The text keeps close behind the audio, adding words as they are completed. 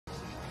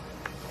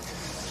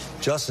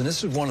Justin,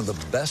 this is one of the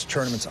best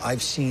tournaments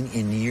I've seen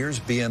in years.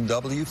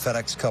 BMW,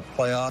 FedEx Cup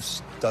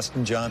playoffs.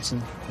 Dustin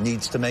Johnson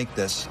needs to make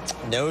this.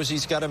 Knows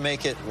he's got to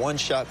make it. One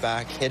shot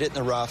back, hit it in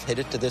the rough, hit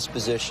it to this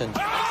position.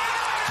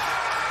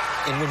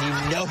 And when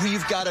you know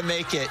you've got to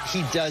make it,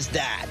 he does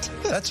that.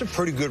 That's a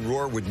pretty good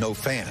roar with no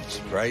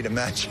fans, right?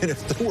 Imagine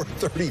if there were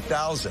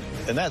 30,000.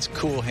 And that's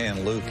cool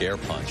hand Luke air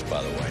punch,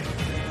 by the way.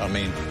 I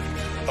mean,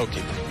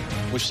 okay,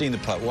 we've seen the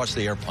putt. Watch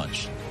the air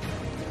punch.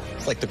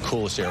 It's like the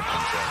coolest air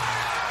punch ever.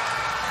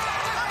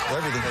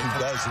 Everything he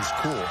does is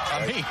cool. Right?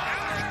 I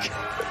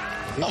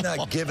mean, he's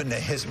not given to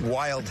his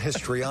wild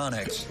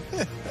histrionics.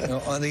 You know,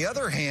 on the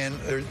other hand,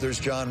 there's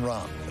Jon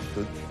Rahm.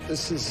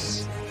 This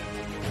is...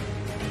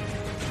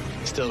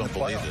 Still don't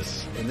believe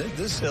this. And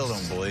this Still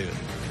don't believe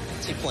it.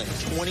 Is he playing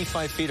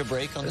 25 feet of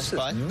break on this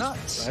putt?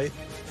 Nuts. Right?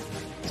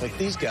 It's like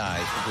these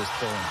guys are just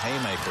throwing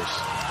haymakers.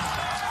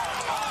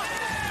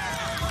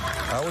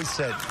 I always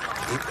said,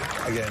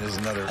 again, is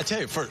another... I tell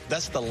you,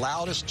 that's the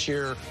loudest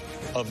cheer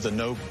of the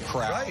no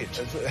crowd.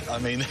 Right. I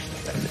mean,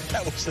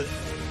 that was it.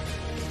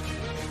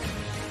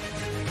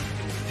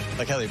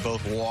 Like how they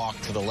both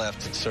walked to the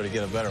left to sort of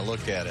get a better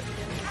look at it.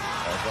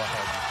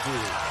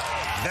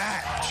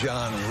 That,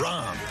 Jon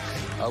Rahm.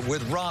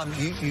 With Rahm,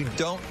 you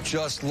don't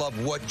just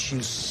love what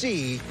you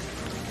see,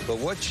 but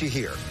what you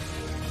hear.